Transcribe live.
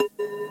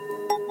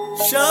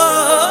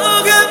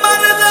शाग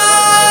मरदा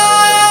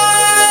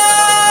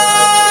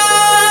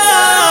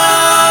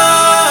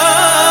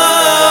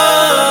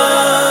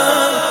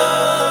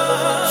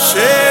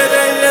शेर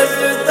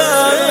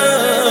यज़दान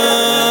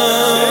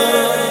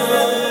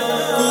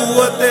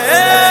कुव्वत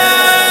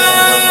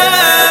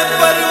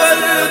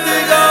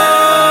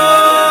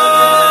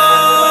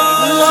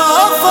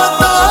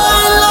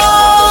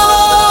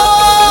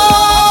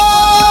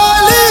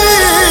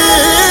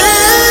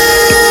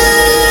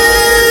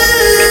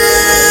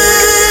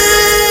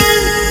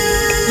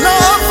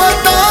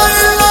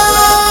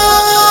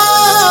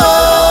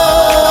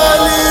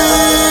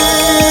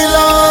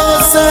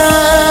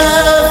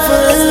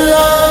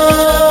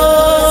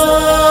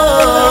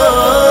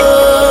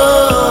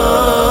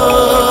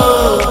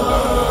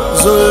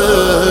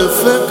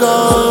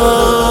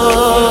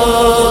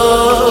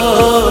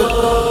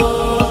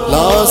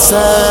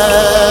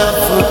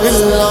सैफ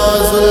बिल्ला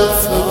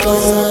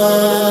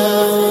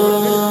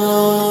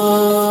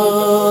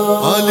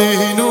अली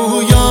नू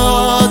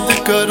याद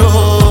करो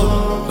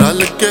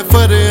रल के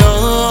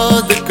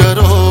फरियाद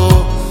करो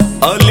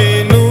अली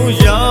नू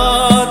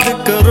याद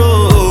करो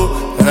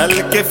रल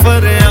के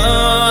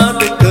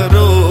फरियाद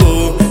करो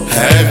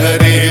है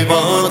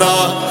गरीबां दा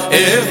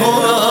ए हो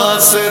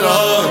आसरा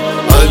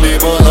अली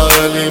मौला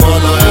अली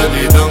मौला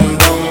अली दम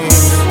दम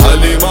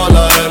अली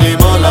मौला अली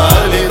मौला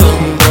अली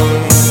दम दम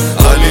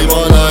अली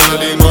मौला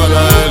अली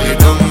मौला अली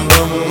दम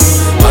दम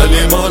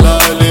अली मौला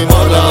अली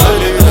मौला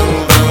अली दम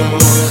दम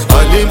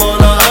अली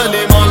मौला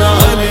अली मौला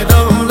अली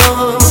दम दम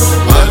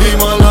अली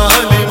मौला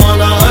अली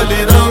मौला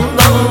अली दम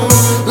दम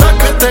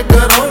लख ते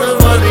करोड़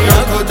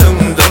वालियां को दम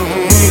दम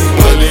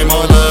अली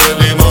मौला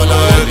अली मौला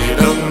अली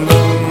दम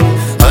दम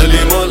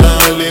अली मौला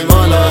अली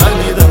मौला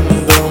अली दम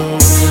दम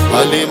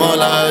अली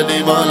मौला अली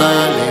मौला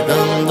अली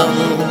दम दम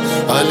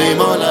अली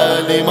मौला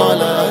अली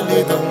मौला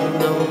अली दम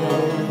दम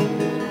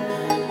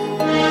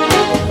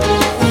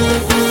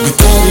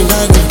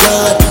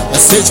a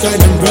stage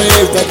kind and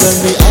brave that when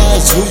we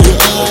asked who you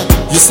are,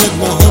 you said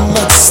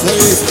Muhammad's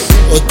slave.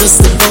 Or this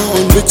the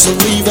bone which will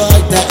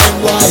rewrite the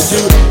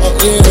NYU, or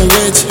in a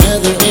rich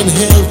heather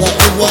inhale the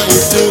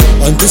NYU.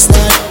 On this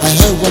night I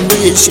have one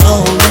wish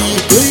only,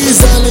 please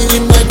Ali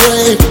in my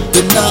grave,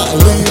 did not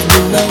leave me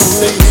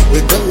lonely.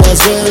 With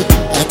Allah's will,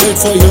 I prayed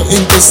for your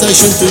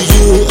intercession. To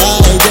you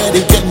I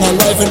dedicate my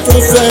life and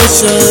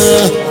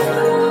profession.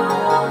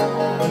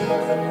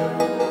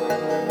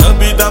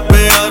 Nabi da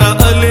pyara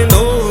Ali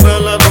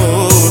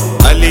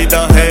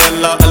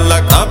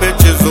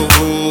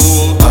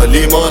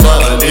Ali मौला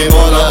अली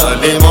मौला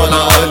अली मौला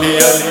अली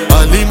अली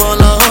अली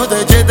मौला दे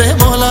जेदे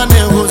मौला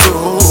ने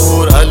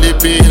हुजूर अली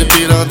पीर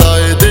पीरां दा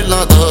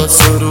दिलां दा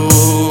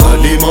सुरूर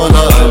अली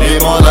मौला अली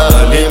मौला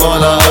अली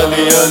मौला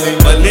अली अली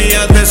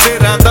अलियां दे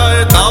सिरां दा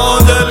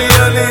ताज अली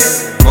अली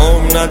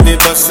मोमना दी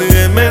बस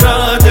मेरा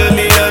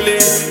अली अली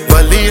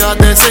वलियां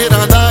दे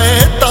सिरां दा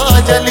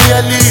ताज अली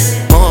अली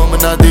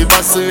मोमना दी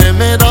बस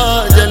मेरा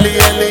अली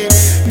अली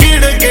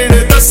गिड़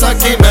गिड़ दसा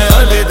कि मैं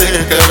अली दे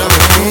करम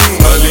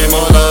अली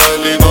मौला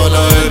अली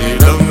मौला अली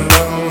दम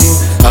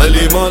दम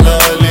अली मौला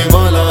अली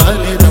मौला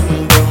अली दम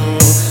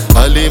दम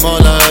अली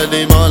मौला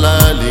अली मौला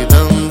अली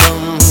दम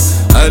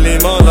दम अली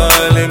मौला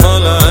अली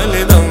मौला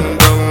अली दम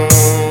दम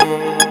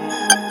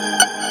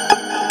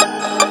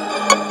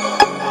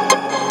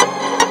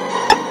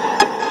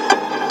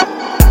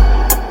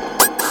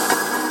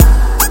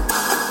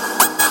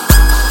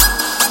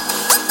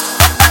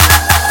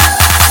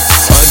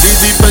अली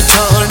दी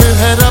पछाण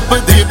है रब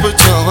दी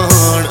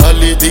पछाण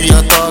अली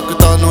दियां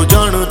ताकतां नू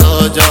जानदा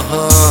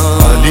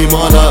जहान अली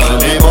मौला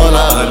अली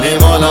मौला अली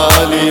मौला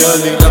अली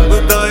अली रब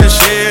दा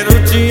शेर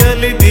उची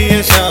अली दी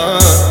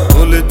शान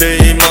कुल दे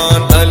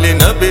ईमान अली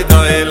नबी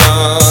दा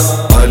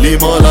ऐलान अली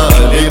मौला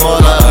अली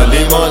मौला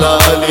अली मौला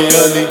अली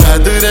अली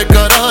हैदर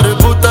करार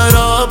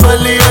पुतरा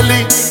अली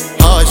अली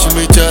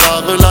हाशमी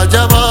चराग ला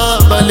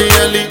जवाब अली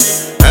अली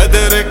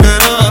हैदर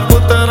करार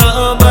पुतरा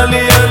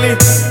अली अली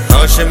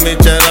हाशमी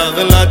चराग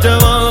ला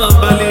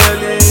जवाब अली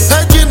अली है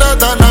जिन्ना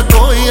दा ना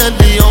कोई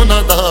अली ओना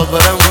दा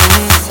भरम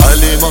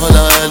अली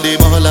मौला अली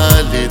मौला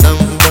अली दम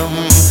दम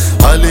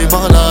अली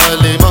मौला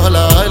अली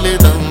मौला अली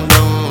दम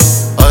दम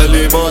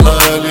अली मौला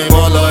अली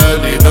मौला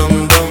अली दम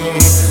दम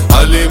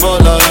अली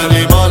मौला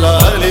अली मौला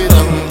अली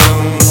दम दम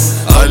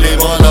अली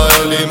मौला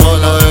अली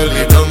मौला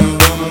अली दम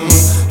दम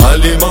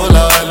अली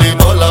मौला अली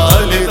मौला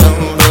अली दम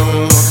दम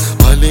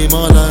अली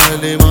मौला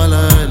अली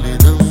मौला अली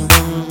दम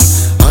दम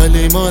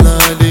अली मौला